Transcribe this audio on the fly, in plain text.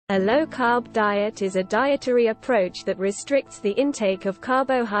A low-carb diet is a dietary approach that restricts the intake of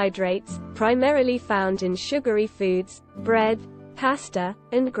carbohydrates, primarily found in sugary foods, bread, pasta,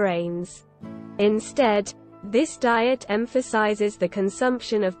 and grains. Instead, this diet emphasizes the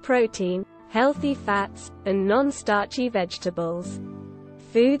consumption of protein, healthy fats, and non-starchy vegetables.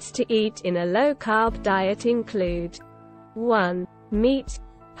 Foods to eat in a low-carb diet include 1. Meat,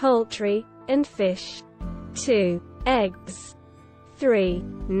 poultry, and fish. 2. Eggs. 3.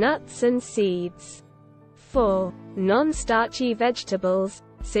 Nuts and seeds. 4. Non-starchy vegetables,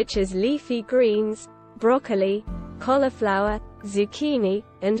 such as leafy greens, broccoli, cauliflower, zucchini,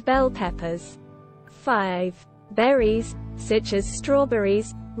 and bell peppers. 5. Berries, such as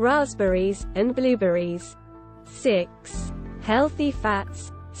strawberries, raspberries, and blueberries. 6. Healthy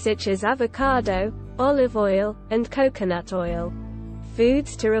fats, such as avocado, olive oil, and coconut oil.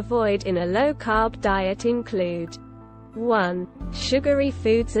 Foods to avoid in a low-carb diet include 1. Sugary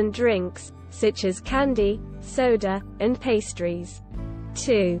foods and drinks, such as candy, soda, and pastries.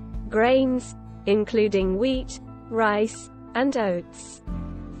 2. Grains, including wheat, rice, and oats.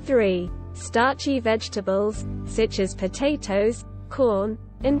 3. Starchy vegetables, such as potatoes, corn,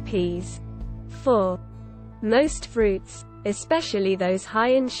 and peas. 4. Most fruits, especially those high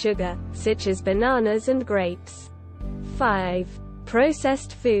in sugar, such as bananas and grapes. 5.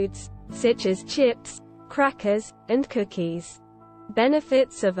 Processed foods, such as chips, crackers, and cookies.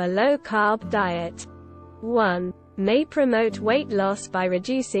 Benefits of a low-carb diet. 1. May promote weight loss by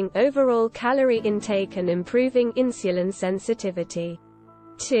reducing overall calorie intake and improving insulin sensitivity.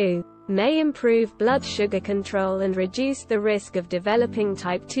 2. May improve blood sugar control and reduce the risk of developing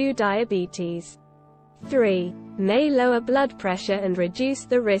type 2 diabetes. 3. May lower blood pressure and reduce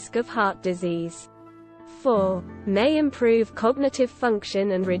the risk of heart disease. 4. May improve cognitive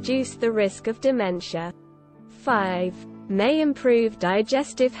function and reduce the risk of dementia. 5. May improve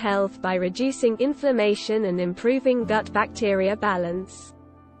digestive health by reducing inflammation and improving gut bacteria balance.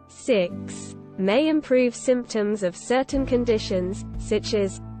 6. May improve symptoms of certain conditions, such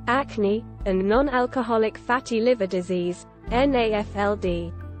as acne, and non-alcoholic fatty liver disease,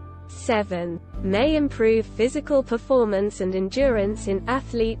 NAFLD. 7. May improve physical performance and endurance in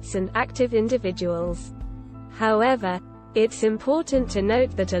athletes and active individuals. However, it's important to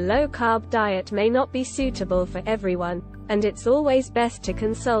note that a low-carb diet may not be suitable for everyone, and it's always best to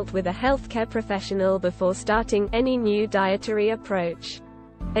consult with a healthcare professional before starting any new dietary approach.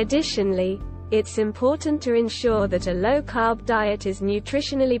 Additionally, it's important to ensure that a low-carb diet is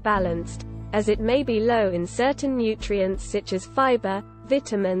nutritionally balanced, as it may be low in certain nutrients such as fiber,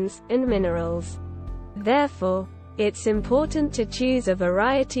 vitamins, and minerals. Therefore, it's important to choose a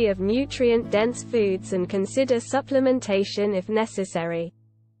variety of nutrient-dense foods and consider supplementation if necessary.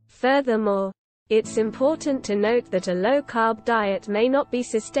 Furthermore, it's important to note that a low-carb diet may not be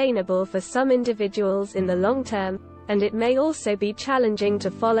sustainable for some individuals in the long term, and it may also be challenging to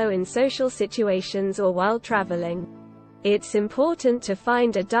follow in social situations or while traveling. It's important to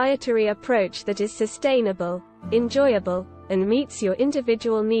find a dietary approach that is sustainable, enjoyable, and meets your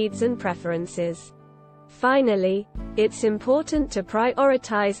individual needs and preferences. Finally, it's important to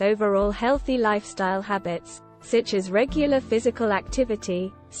prioritize overall healthy lifestyle habits, such as regular physical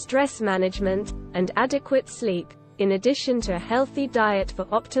activity, stress management, and adequate sleep, in addition to a healthy diet for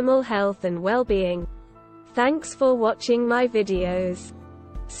optimal health and well-being. Thanks for watching my videos.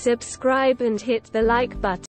 Subscribe and hit the like button.